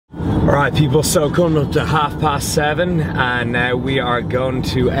Alright people, so coming up to 7:30 and now we are going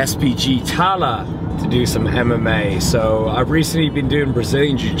to SPG Tala to do some MMA. So I've recently been doing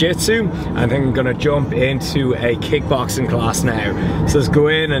Brazilian Jiu-Jitsu. I think I'm gonna jump into a kickboxing class now. So let's go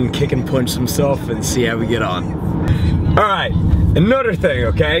in and kick and punch some stuff and see how we get on. Alright, another thing,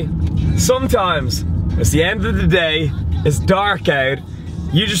 okay? Sometimes it's the end of the day, it's dark out,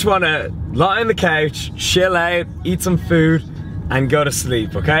 you just wanna lie on the couch, chill out, eat some food, and go to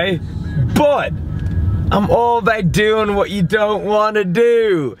sleep, okay? But I'm all about doing what you don't want to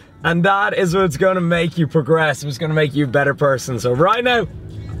do, and that is what's going to make you progress. It's going to make you a better person. So right now,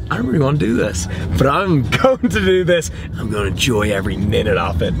 I don't really want to do this, but I'm going to do this. I'm going to enjoy every minute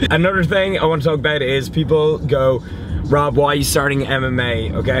of it. Another thing I want to talk about is people go, Rob, why are you starting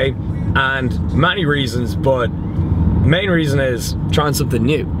MMA, okay? And many reasons, but the main reason is trying something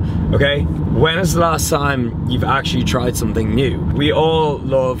new, okay? When is the last time you've actually tried something new? We all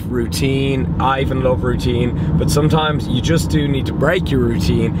love routine, I even love routine, but sometimes you just do need to break your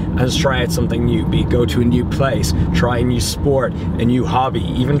routine and just try out something new. Be it go to a new place, try a new sport, a new hobby,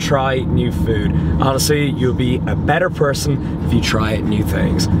 even try new food. Honestly, you'll be a better person if you try out new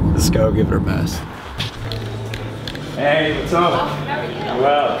things. Let's go give it our best. Hey, what's up?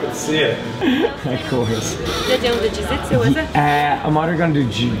 Well, good to see you. Of course. You're doing the jiu-jitsu, is it? I'm either going to do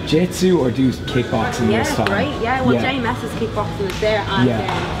jiu-jitsu or do kickboxing this time. Right, yeah. Well, JMS's kickboxing is there and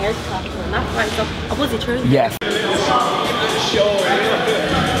air talk and that's right. So I'll buzz you through. Yeah.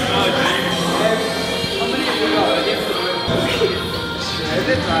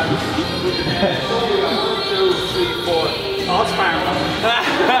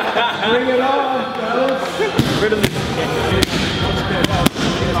 Bring it on, fellas. Rid of the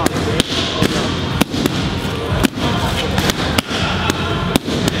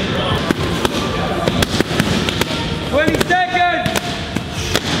 20 seconds!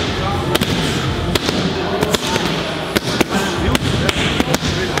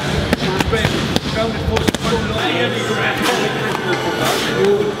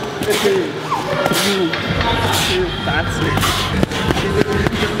 That's it.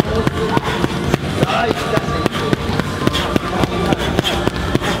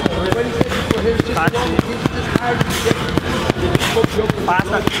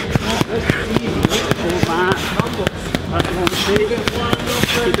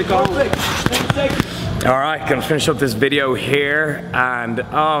 Alright, gonna finish up this video here and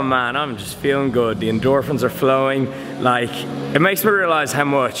oh man, I'm just feeling good. The endorphins are flowing. Like, it makes me realize how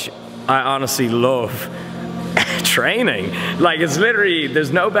much I honestly love training. Like, it's literally,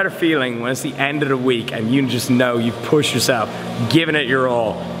 there's no better feeling when it's the end of the week and you just know you've pushed yourself, given it your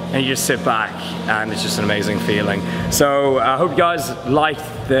all, and you just sit back and it's just an amazing feeling. So I hope you guys liked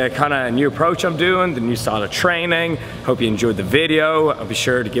the kind of new approach I'm doing, the new style of training. Hope you enjoyed the video. I'll be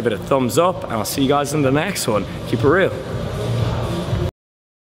sure to give it a thumbs up and I'll see you guys in the next one. Keep it real.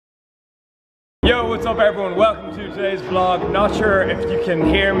 Yo, what's up everyone? Welcome to today's vlog. Not sure if you can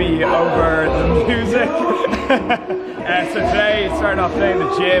hear me over the music. So today, starting off today in the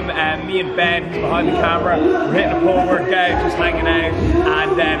gym, and me and Ben, who's behind the camera, we're hitting a pull workout, just hanging out,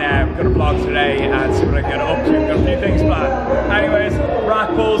 and then we're gonna vlog today and see what I get up to. We've got a few things planned. Anyways, rack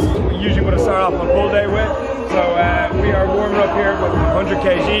pulls, we usually want to start off on pull day with. So we are warming up here with 100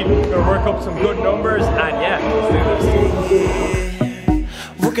 kg. We're gonna work up some good numbers, and yeah, let's do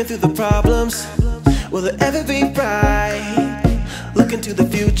this. Working through the problems, will it ever be right? Looking to the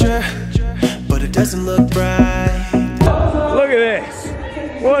future, but it doesn't look bright. Look at this.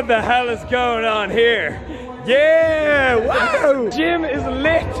 What the hell is going on here? Yeah, wow! Gym is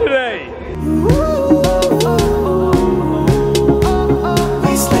lit today.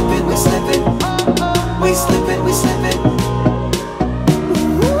 We slippin', we slippin'. We slippin', we slippin'.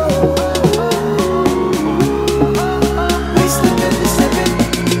 We slippin', we slippin'.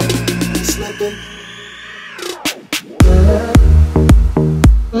 We slippin'.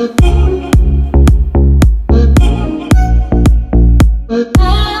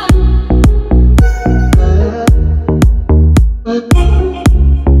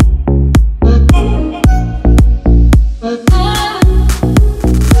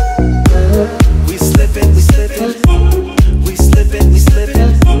 We slippin', we slippin'.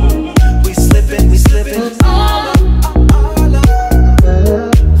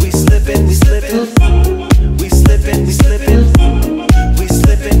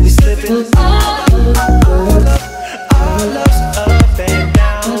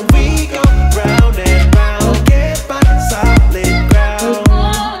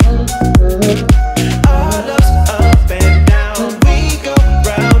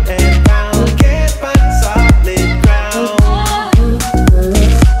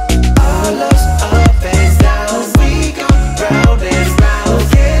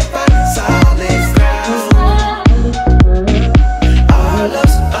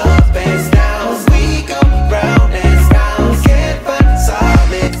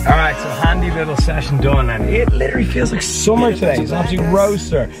 session done and it literally feels like summer today. It's an absolute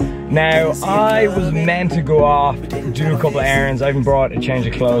roaster. Now, I was meant to go off, do a couple of errands. I even brought a change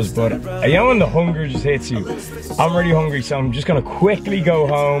of clothes, but you know when the hunger just hits you? I'm really hungry, so I'm just gonna quickly go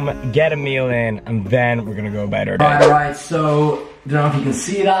home, get a meal in, and then we're gonna go about our day. Alright, so, don't know if you can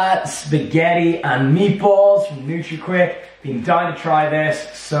see that, spaghetti and meatballs from NutriQuick. Been dying to try this,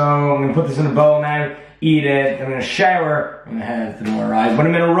 so I'm gonna put this in a bowl now, eat it, I'm gonna shower, I'm gonna head out the door, right? When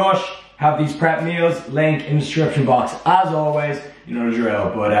I'm in a rush, have these prep meals, link in the description box. As always, you know the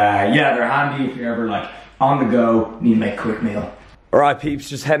drill, but yeah, they're handy if you're ever like on the go, need to make a quick meal. All right,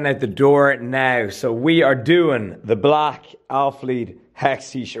 peeps, just heading out the door now. So we are doing the black Alphalete Hex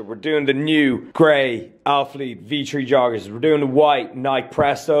t-shirt. We're doing the new gray Alphalete V3 joggers. We're doing the white Nike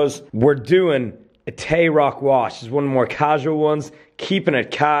Prestos. We're doing a Tay-Rock wash. It's one of the more casual ones, keeping it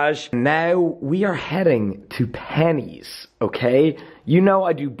cash. Now we are heading to Pennies, okay? You know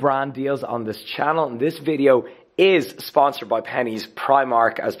I do brand deals on this channel, and this video is sponsored by Pennies,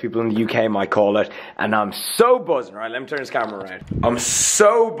 Primark, as people in the UK might call it. And I'm so buzzing, right? Let me turn this camera around. I'm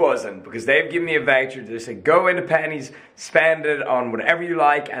so buzzing because they've given me a voucher. They say, go into Pennies, spend it on whatever you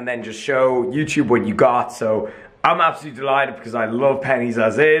like, and then just show YouTube what you got. So I'm absolutely delighted because I love Pennies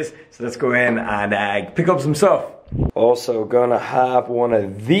as is. So let's go in and pick up some stuff. Also gonna have one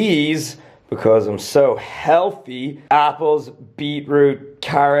of these because I'm so healthy. Apples, beetroot,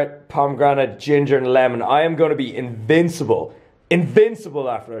 carrot, pomegranate, ginger, and lemon. I am gonna be invincible. Invincible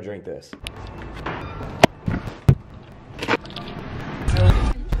after I drink this.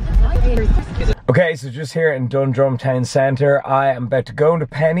 Okay, so just here in Dundrum Town Centre, I am about to go into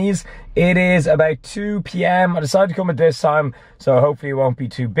Pennies. It is about 2 p.m. I decided to come at this time, so hopefully it won't be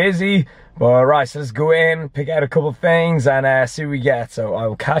too busy. But right, so let's go in, pick out a couple of things, and see what we get. So I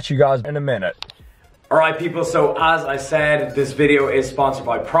will catch you guys in a minute. Alright people, so as I said, this video is sponsored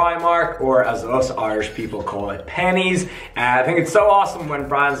by Primark, or as us Irish people call it, Pennies. I think it's so awesome when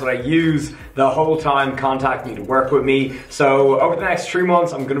brands that I use the whole time contact me to work with me. So over the next 3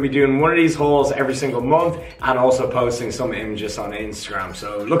 months, I'm going to be doing one of these hauls every single month and also posting some images on Instagram.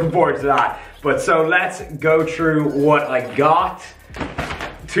 So looking forward to that. But so let's go through what I got.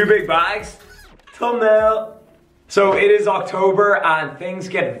 2 big bags, thumbnail. So it is October and things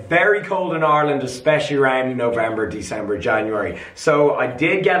get very cold in Ireland, especially around November, December, January. So I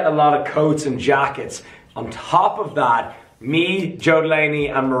did get a lot of coats and jackets. On top of that, me, Joe Delaney,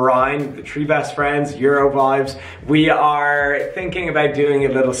 and Marine, the 3 best friends, Euro vibes, we are thinking about doing a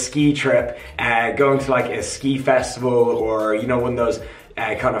little ski trip, going to like a ski festival, or you know, one of those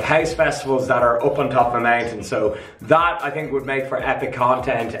kind of house festivals that are up on top of a mountain. So that I think would make for epic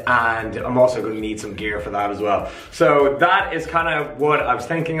content, and I'm also going to need some gear for that as well. So that is kind of what I was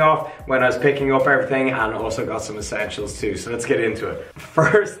thinking of when I was picking up everything, and also got some essentials too. So let's get into it.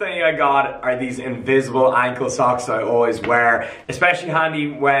 First thing I got are these invisible ankle socks that I always wear, especially handy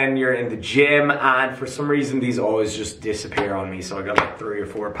when you're in the gym, and for some reason these always just disappear on me. So I got like 3 or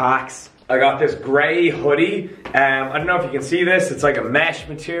 4 packs. I got this gray hoodie. I don't know if you can see this. It's like a mesh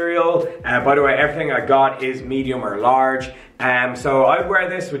material. By the way, everything I got is medium or large. So I wear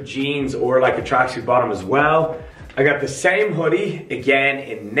this with jeans or like a tracksuit bottom as well. I got the same hoodie, again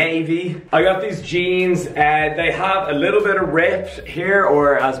in navy. I got these jeans, they have a little bit of rip here,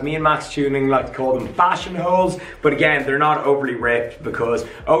 or as me and Max Tuning like to call them, fashion holes. But again, they're not overly ripped, because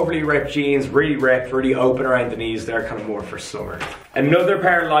overly ripped jeans, really ripped, really open around the knees, they're kind of more for summer. Another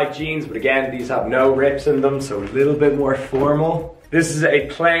pair of light jeans, but again, these have no rips in them, so a little bit more formal. This is a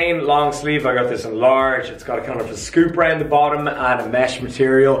plain long sleeve. I got this in large. It's got a kind of a scoop around the bottom and a mesh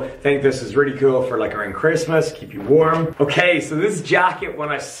material. I think this is really cool for like around Christmas, keep you warm. Okay, so this jacket, when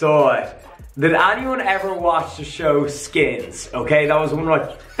I saw it, did anyone ever watch the show Skins? Okay, that was one of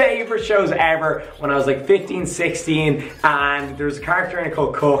my favorite shows ever when I was like 15, 16, and there's a character in it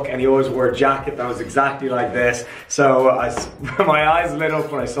called Cook, and he always wore a jacket that was exactly like this. So my eyes lit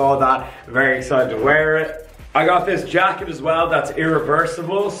up when I saw that. I'm very excited to wear it. I got this jacket as well that's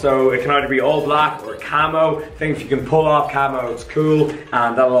irreversible, so it can either be all black or camo. I think if you can pull off camo, it's cool,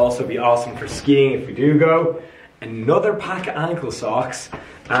 and that'll also be awesome for skiing if we do go. Another pack of ankle socks,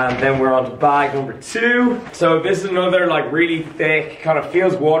 and then we're on to bag number 2. So this is another like really thick, kind of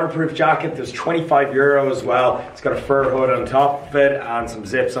feels waterproof jacket. There's €25 as well. It's got a fur hood on top of it and some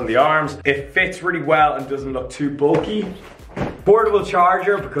zips on the arms. It fits really well and doesn't look too bulky. Portable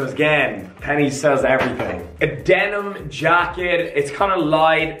charger, because again, Pennies sells everything. A denim jacket, it's kind of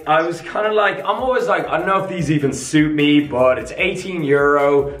light. I was kind of like, I'm always like, I don't know if these even suit me, but it's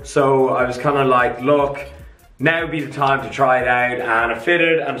 €18, so I was kind of like, look, now would be the time to try it out, and it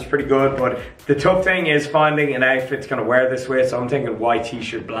fitted and it's pretty good, but the tough thing is finding an outfit to kind of wear this with, so I'm thinking white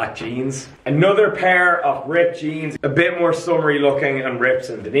t-shirt, black jeans. Another pair of ripped jeans, a bit more summery looking and ripped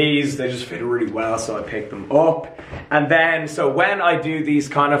in the knees. They just fit really well, so I picked them up. And then, so when I do these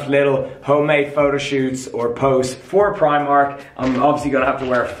kind of little homemade photo shoots or posts for Primark, I'm obviously gonna have to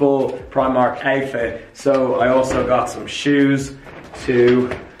wear a full Primark outfit. So I also got some shoes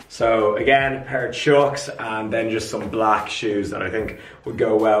too. So again, a pair of Chucks and then just some black shoes that I think would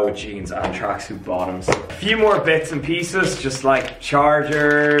go well with jeans and tracksuit bottoms. A few more bits and pieces, just like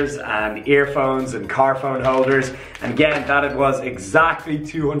chargers and earphones and car phone holders. And again, that it was exactly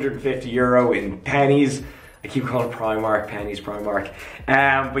 €250 in pennies. I keep calling Primark, pennies, Primark.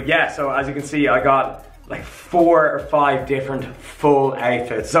 But yeah, so as you can see, I got like 4 or 5 different full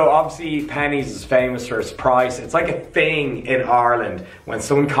outfits. So obviously Pennies is famous for its price. It's like a thing in Ireland. When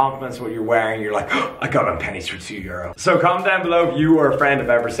someone compliments what you're wearing, you're like, oh, I got on Pennies for €2. So comment down below if you or a friend have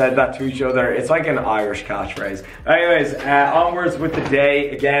ever said that to each other. It's like an Irish catchphrase. Anyways, onwards with the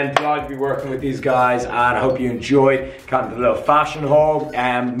day. Again, glad to be working with these guys, and I hope you enjoyed kind of the little fashion haul.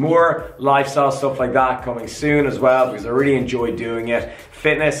 More lifestyle stuff like that coming soon as well, because I really enjoy doing it.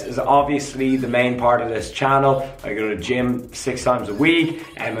 Fitness is obviously the main part of this channel. I go to the gym 6 times a week,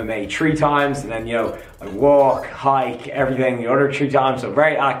 MMA 3 times, and then, you know, I walk, hike, everything the other 3 times. So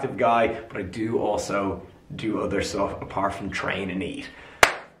very active guy, but I do also do other stuff apart from train and eat.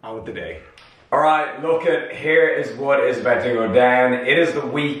 On with the day. Alright, look at, here is what is about to go down. It is the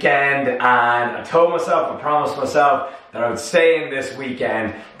weekend, and I told myself, I promised myself that I would stay in this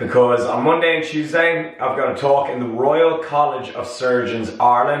weekend because on Monday and Tuesday I've got a talk in the Royal College of Surgeons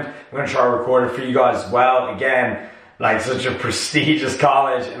Ireland. I'm going to try to record it for you guys as well. Again, like such a prestigious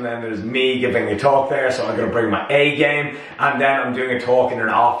college, and then there's me giving a talk there, so I'm going to bring my A game, and then I'm doing a talk in an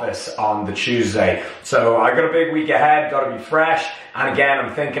office on the Tuesday. So I got a big week ahead, got to be fresh. And again,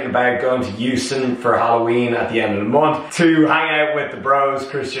 I'm thinking about going to Houston for Halloween at the end of the month to hang out with the bros,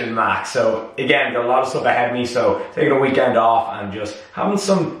 Christian and Max. So again, got a lot of stuff ahead of me, so taking a weekend off and just having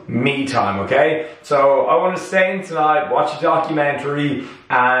some me time, okay? So I want to stay in tonight, watch a documentary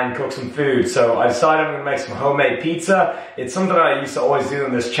and cook some food. So I decided I'm going to make some homemade pizza. It's something I used to always do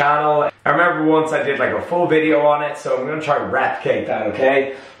on this channel. I remember once I did like a full video on it, so I'm going to try to replicate that,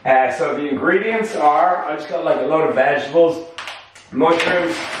 okay? So the ingredients are, I just got like a load of vegetables,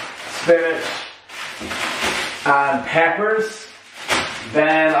 mushrooms, spinach, and peppers.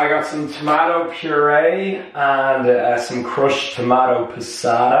 Then I got some tomato puree and some crushed tomato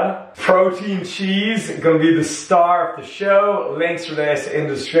passata. Protein cheese, gonna be the star of the show. Links for this in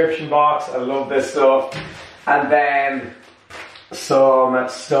the description box. I love this stuff. And then some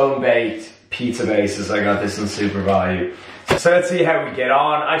stone-baked pizza bases. I got this in Super Value. So let's see how we get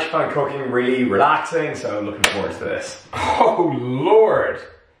on. I just find cooking really relaxing, so I'm looking forward to this. Oh Lord,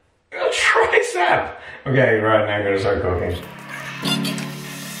 a tricep. Okay, right now I'm gonna start cooking.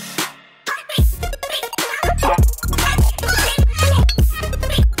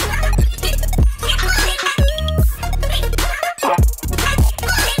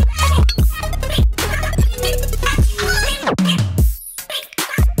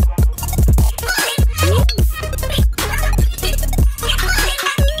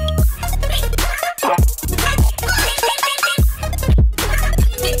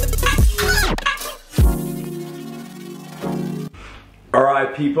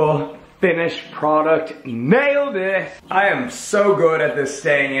 Alright people, finished product, nailed it! I am so good at this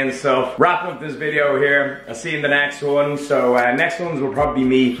staying in stuff. Wrapping up this video here, I'll see you in the next one. So next ones will probably be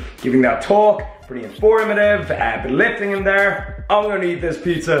me giving that talk, pretty informative, a bit of lifting in there. I'm gonna eat this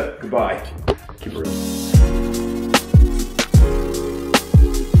pizza, goodbye. Keep it real.